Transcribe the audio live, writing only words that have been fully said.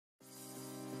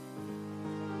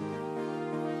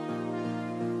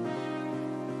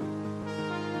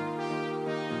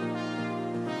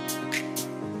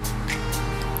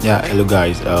Yeah, hello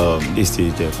guys. This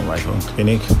is the from my phone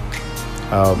clinic.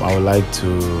 I would like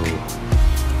to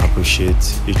appreciate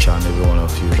each and every one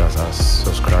of you that has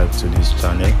subscribed to this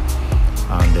channel.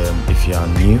 And if you are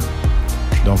new,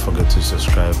 don't forget to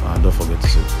subscribe and don't forget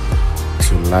to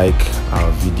like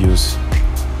our videos.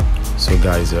 So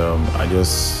guys, I'm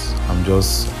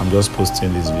just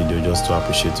posting this video just to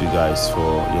appreciate you guys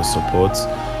for your support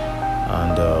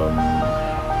and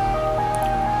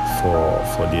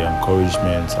for the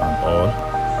encouragement and all.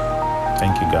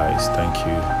 Thank you guys. Thank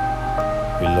you.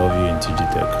 We love you in TG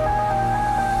Tech.